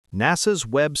NASA's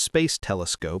Webb Space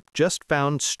Telescope just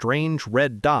found strange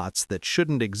red dots that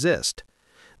shouldn't exist.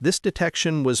 This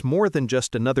detection was more than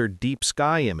just another deep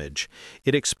sky image.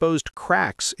 It exposed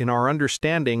cracks in our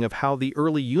understanding of how the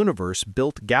early universe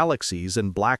built galaxies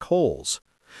and black holes.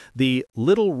 The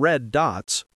little red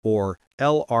dots, or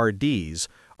LRDs,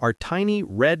 are tiny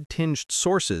red-tinged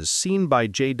sources seen by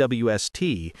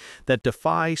jwst that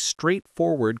defy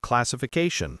straightforward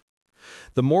classification.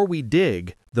 The more we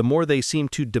dig, the more they seem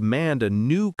to demand a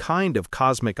new kind of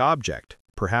cosmic object,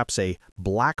 perhaps a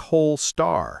black hole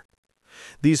star.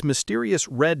 These mysterious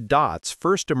red dots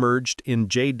first emerged in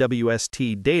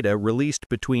jwst data released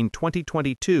between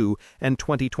 2022 and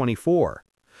 2024.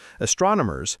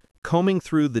 Astronomers, combing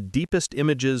through the deepest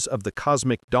images of the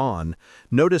cosmic dawn,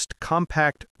 noticed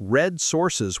compact red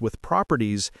sources with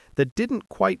properties that didn't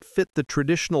quite fit the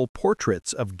traditional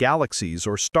portraits of galaxies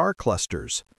or star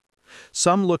clusters.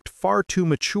 Some looked far too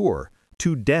mature,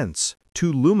 too dense,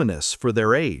 too luminous for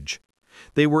their age.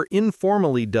 They were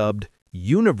informally dubbed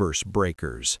universe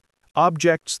breakers,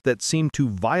 objects that seemed to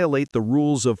violate the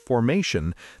rules of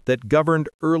formation that governed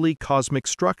early cosmic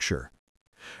structure.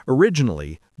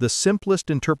 Originally, the simplest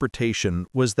interpretation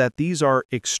was that these are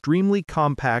extremely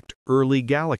compact early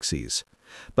galaxies,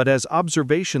 but as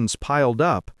observations piled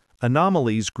up,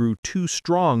 anomalies grew too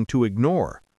strong to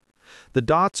ignore. The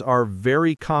dots are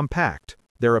very compact.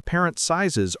 Their apparent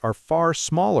sizes are far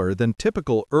smaller than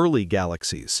typical early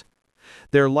galaxies.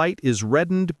 Their light is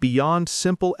reddened beyond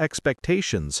simple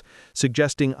expectations,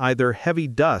 suggesting either heavy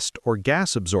dust or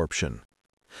gas absorption.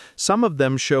 Some of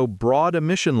them show broad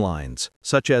emission lines,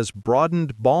 such as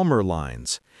broadened Balmer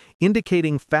lines,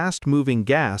 indicating fast-moving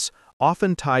gas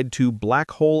often tied to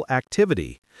black hole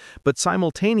activity, but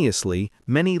simultaneously,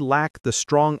 many lack the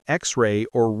strong X-ray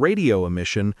or radio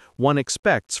emission one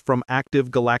expects from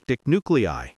active galactic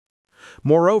nuclei.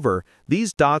 Moreover,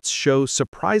 these dots show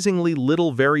surprisingly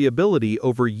little variability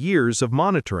over years of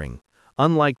monitoring,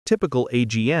 unlike typical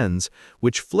AGNs,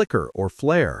 which flicker or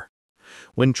flare.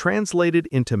 When translated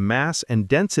into mass and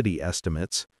density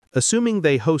estimates, assuming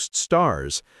they host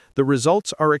stars, the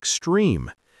results are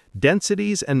extreme,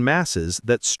 densities and masses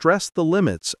that stress the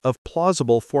limits of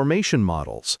plausible formation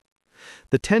models.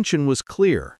 The tension was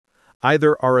clear.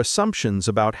 Either our assumptions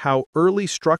about how early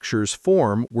structures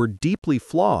form were deeply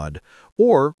flawed,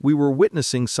 or we were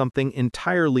witnessing something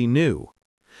entirely new.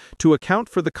 To account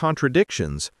for the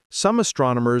contradictions, some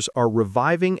astronomers are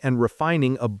reviving and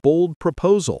refining a bold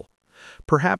proposal.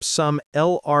 Perhaps some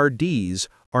LRDs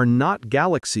are not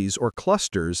galaxies or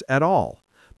clusters at all,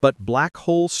 but black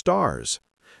hole stars.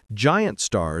 Giant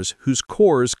stars whose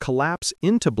cores collapse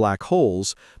into black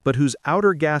holes, but whose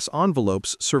outer gas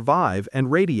envelopes survive and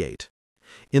radiate.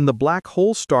 In the black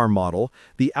hole star model,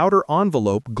 the outer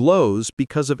envelope glows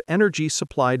because of energy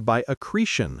supplied by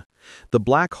accretion, the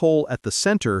black hole at the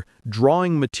center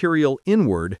drawing material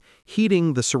inward,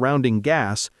 heating the surrounding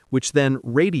gas, which then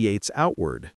radiates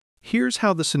outward. Here's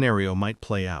how the scenario might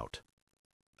play out.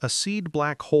 A seed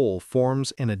black hole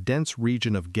forms in a dense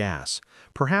region of gas,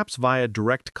 perhaps via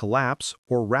direct collapse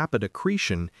or rapid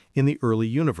accretion in the early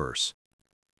universe.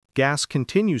 Gas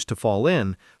continues to fall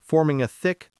in, forming a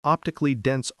thick, optically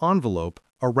dense envelope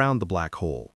around the black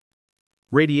hole.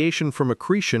 Radiation from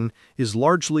accretion is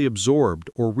largely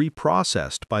absorbed or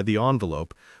reprocessed by the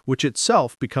envelope, which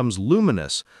itself becomes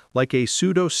luminous like a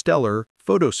pseudostellar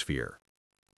photosphere.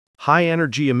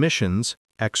 High-energy emissions,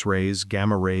 X-rays,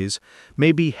 gamma rays,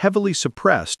 may be heavily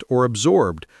suppressed or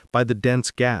absorbed by the dense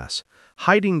gas,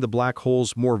 hiding the black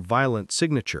hole's more violent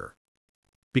signature.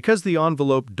 Because the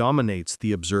envelope dominates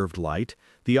the observed light,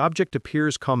 the object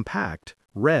appears compact,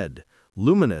 red,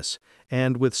 luminous,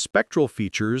 and with spectral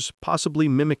features possibly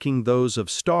mimicking those of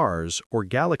stars or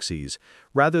galaxies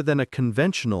rather than a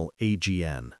conventional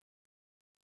AGN.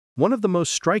 One of the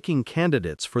most striking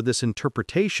candidates for this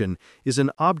interpretation is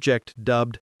an object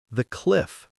dubbed the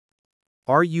cliff.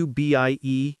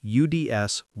 RUBIE-UDS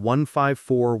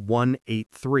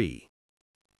 154183.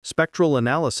 Spectral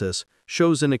analysis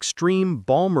shows an extreme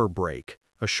Balmer break,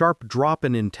 a sharp drop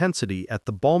in intensity at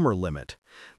the Balmer limit,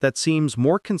 that seems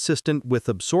more consistent with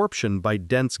absorption by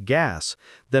dense gas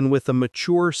than with a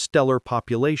mature stellar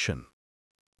population.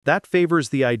 That favors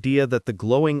the idea that the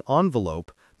glowing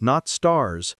envelope, not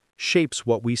stars, shapes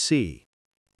what we see.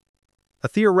 A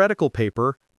theoretical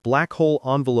paper, Black Hole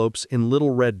Envelopes in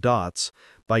Little Red Dots,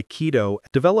 by Keto,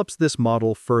 develops this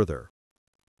model further.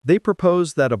 They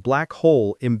propose that a black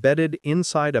hole embedded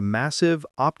inside a massive,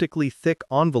 optically thick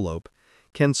envelope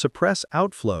can suppress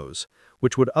outflows,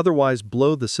 which would otherwise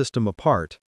blow the system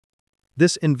apart.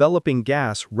 This enveloping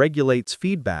gas regulates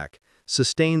feedback,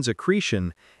 sustains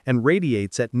accretion, and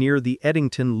radiates at near the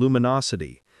Eddington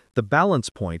luminosity, the balance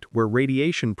point where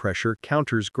radiation pressure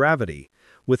counters gravity,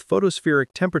 with photospheric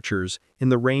temperatures in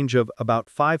the range of about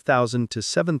 5,000 to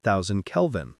 7,000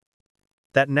 Kelvin.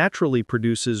 That naturally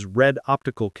produces red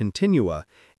optical continua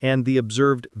and the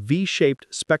observed V-shaped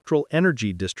spectral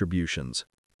energy distributions.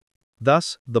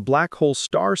 Thus, the black hole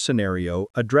star scenario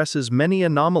addresses many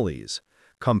anomalies: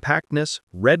 compactness,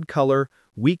 red color,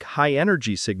 weak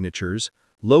high-energy signatures,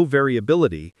 low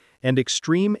variability, and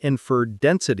extreme inferred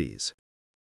densities.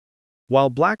 While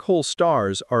black hole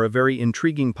stars are a very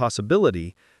intriguing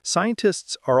possibility,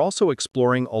 scientists are also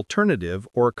exploring alternative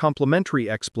or complementary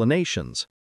explanations.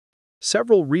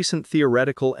 Several recent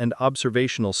theoretical and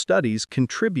observational studies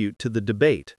contribute to the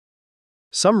debate.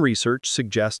 Some research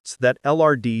suggests that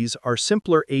LRDs are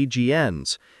simpler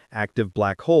AGNs, active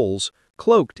black holes,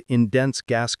 cloaked in dense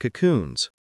gas cocoons.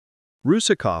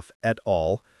 Rusakov et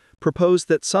al. Propose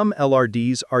that some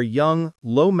LRDs are young,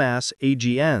 low-mass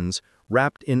AGNs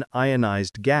wrapped in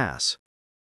ionized gas.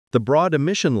 The broad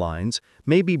emission lines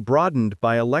may be broadened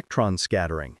by electron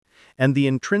scattering, and the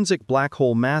intrinsic black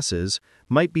hole masses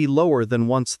might be lower than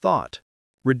once thought,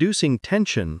 reducing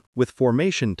tension with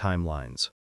formation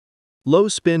timelines.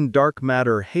 Low-spin dark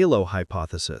matter halo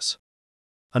hypothesis.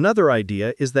 Another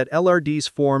idea is that LRDs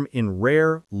form in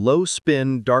rare,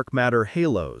 low-spin dark matter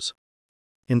halos.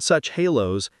 In such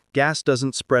halos, gas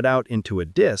doesn't spread out into a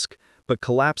disk, but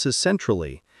collapses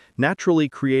centrally, naturally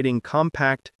creating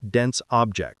compact, dense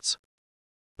objects.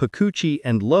 Pacucci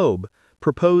and Loeb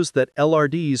propose that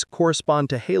LRDs correspond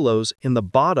to halos in the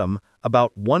bottom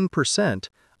about 1%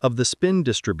 of the spin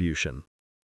distribution.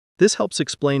 This helps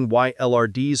explain why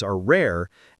LRDs are rare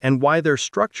and why their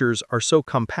structures are so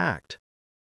compact.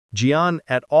 Jian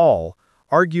et al.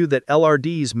 Argue that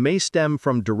LRDs may stem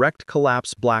from direct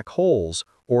collapse black holes,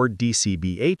 or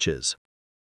DCBHs.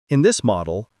 In this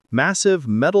model, massive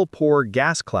metal-poor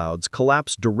gas clouds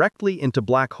collapse directly into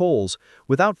black holes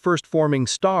without first forming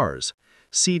stars,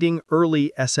 seeding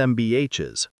early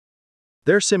SMBHs.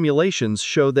 Their simulations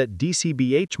show that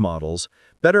DCBH models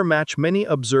better match many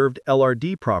observed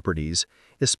LRD properties,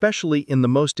 especially in the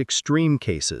most extreme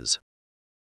cases.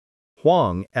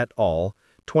 Huang et al.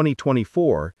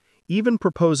 2024 even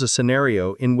propose a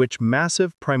scenario in which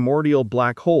massive primordial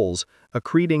black holes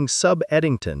accreting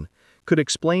sub-Eddington could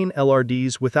explain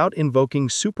LRDs without invoking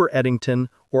super-Eddington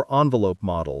or envelope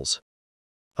models.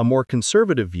 A more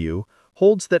conservative view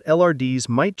holds that LRDs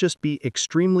might just be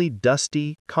extremely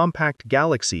dusty, compact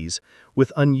galaxies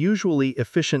with unusually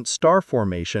efficient star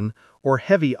formation or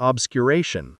heavy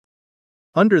obscuration.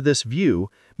 Under this view,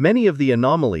 many of the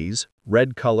anomalies,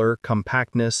 red color,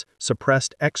 compactness,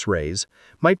 suppressed X-rays,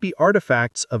 might be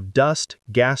artifacts of dust,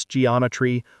 gas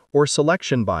geometry, or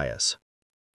selection bias.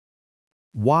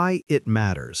 Why it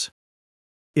matters.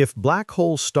 If black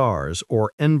hole stars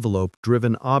or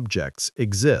envelope-driven objects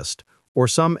exist, or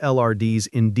some LRDs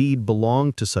indeed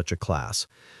belong to such a class,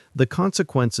 the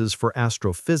consequences for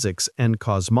astrophysics and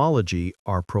cosmology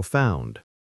are profound.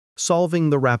 Solving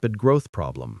the rapid growth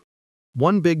problem.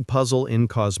 One big puzzle in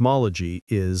cosmology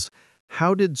is,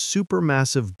 how did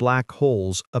supermassive black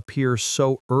holes appear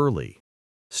so early?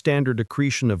 Standard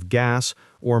accretion of gas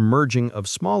or merging of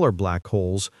smaller black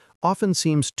holes often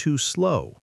seems too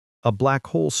slow. A black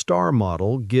hole star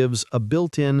model gives a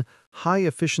built-in,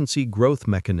 high-efficiency growth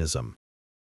mechanism.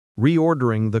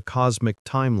 Reordering the cosmic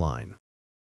timeline.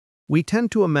 We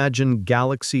tend to imagine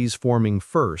galaxies forming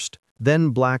first,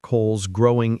 then black holes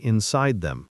growing inside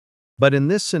them. But in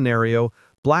this scenario,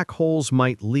 black holes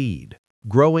might lead,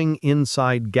 growing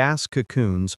inside gas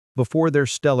cocoons before their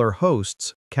stellar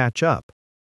hosts catch up.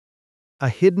 A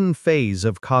hidden phase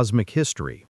of cosmic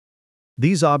history.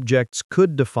 These objects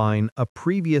could define a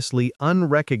previously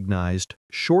unrecognized,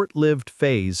 short-lived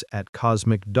phase at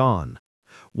cosmic dawn,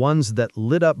 ones that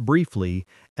lit up briefly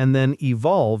and then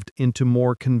evolved into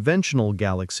more conventional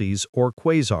galaxies or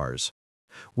quasars.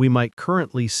 We might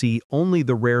currently see only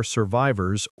the rare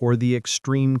survivors or the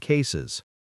extreme cases.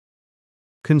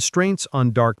 Constraints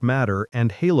on dark matter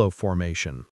and halo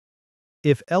formation.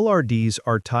 If LRDs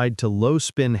are tied to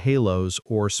low-spin halos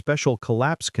or special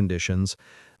collapse conditions,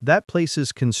 that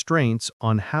places constraints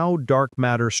on how dark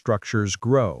matter structures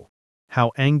grow,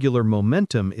 how angular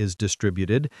momentum is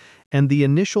distributed, and the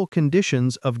initial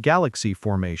conditions of galaxy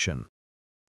formation.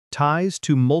 Ties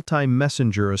to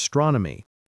multi-messenger astronomy.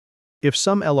 If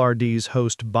some LRDs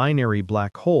host binary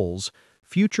black holes,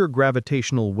 future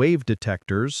gravitational wave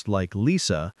detectors like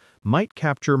LISA might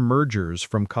capture mergers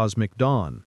from cosmic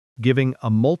dawn, giving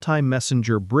a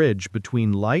multi-messenger bridge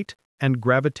between light and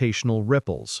gravitational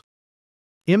ripples.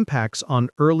 Impacts on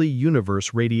early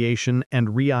universe radiation and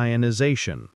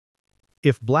reionization.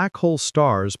 If black hole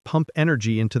stars pump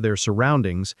energy into their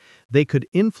surroundings, they could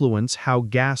influence how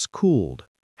gas cooled,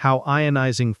 how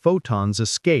ionizing photons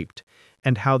escaped,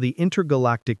 and how the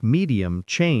intergalactic medium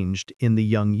changed in the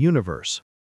young universe.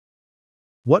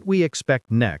 What we expect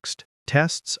next: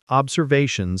 tests,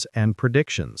 observations, and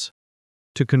predictions.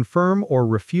 To confirm or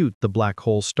refute the black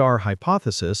hole star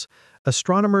hypothesis,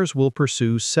 astronomers will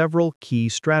pursue several key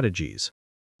strategies.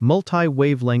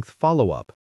 Multi-wavelength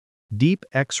follow-up. Deep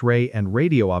X-ray and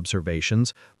radio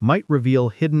observations might reveal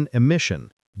hidden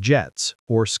emission, jets,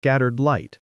 or scattered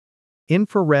light.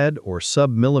 Infrared or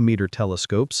sub-millimeter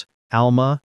telescopes,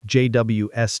 ALMA,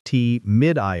 jwst,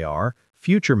 mid-IR,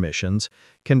 future missions,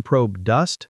 can probe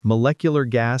dust, molecular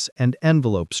gas, and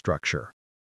envelope structure.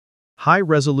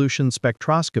 High-resolution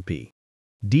spectroscopy.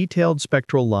 Detailed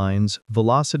spectral lines,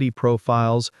 velocity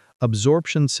profiles,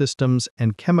 absorption systems,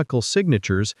 and chemical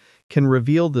signatures can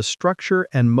reveal the structure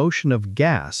and motion of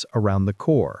gas around the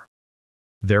core.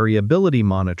 Variability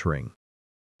monitoring.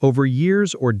 Over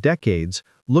years or decades,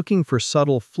 looking for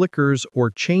subtle flickers or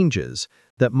changes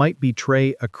that might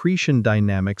betray accretion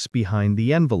dynamics behind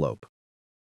the envelope.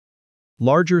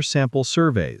 Larger sample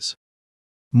surveys.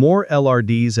 More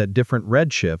LRDs at different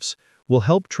redshifts will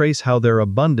help trace how their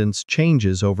abundance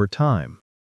changes over time.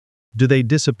 Do they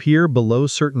disappear below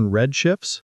certain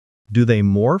redshifts? Do they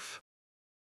morph?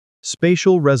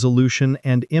 Spatial resolution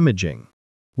and imaging.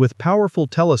 With powerful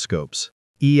telescopes,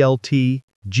 ELT,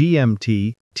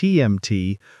 GMT,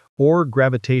 TMT, or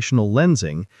gravitational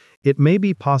lensing, it may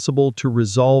be possible to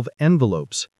resolve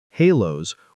envelopes,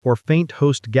 halos, or faint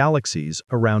host galaxies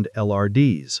around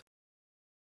LRDs.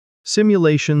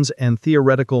 Simulations and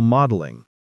theoretical modeling.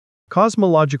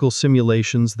 Cosmological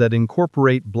simulations that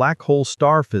incorporate black hole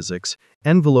star physics,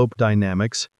 envelope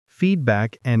dynamics,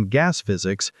 feedback, and gas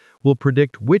physics will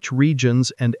predict which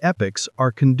regions and epochs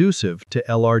are conducive to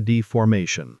LRD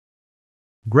formation.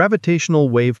 Gravitational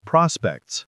wave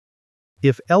prospects.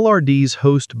 If LRDs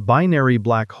host binary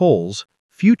black holes,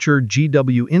 future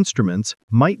GW instruments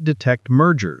might detect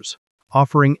mergers,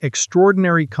 offering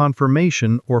extraordinary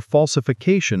confirmation or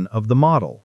falsification of the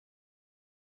model.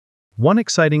 One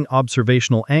exciting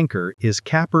observational anchor is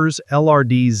Kepler's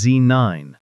LRD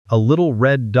Z9, a little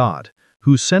red dot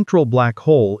whose central black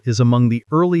hole is among the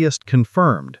earliest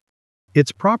confirmed.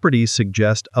 Its properties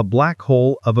suggest a black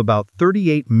hole of about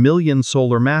 38 million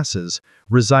solar masses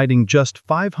residing just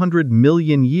 500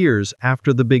 million years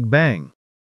after the Big Bang.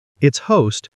 Its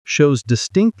host shows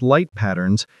distinct light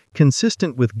patterns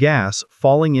consistent with gas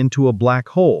falling into a black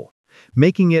hole,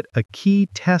 making it a key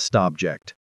test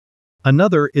object.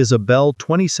 Another is a Bell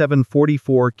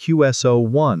 2744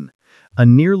 QSO-1, a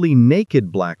nearly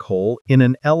naked black hole in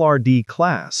an LRD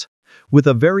class, with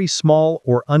a very small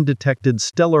or undetected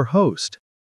stellar host,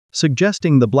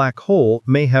 suggesting the black hole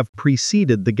may have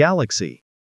preceded the galaxy.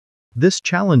 This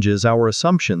challenges our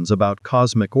assumptions about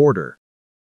cosmic order.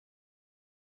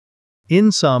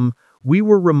 In sum, we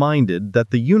were reminded that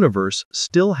the universe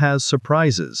still has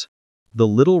surprises. The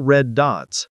little red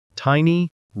dots,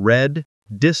 tiny, red,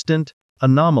 distant,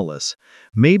 anomalous,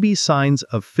 may be signs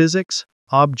of physics,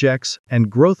 objects, and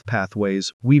growth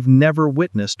pathways we've never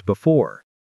witnessed before.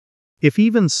 If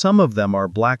even some of them are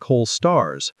black hole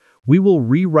stars, we will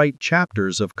rewrite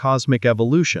chapters of cosmic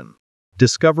evolution,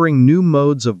 discovering new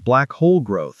modes of black hole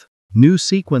growth, new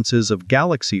sequences of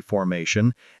galaxy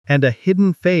formation, and a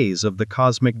hidden phase of the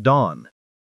cosmic dawn.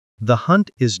 The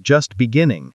hunt is just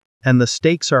beginning, and the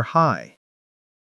stakes are high.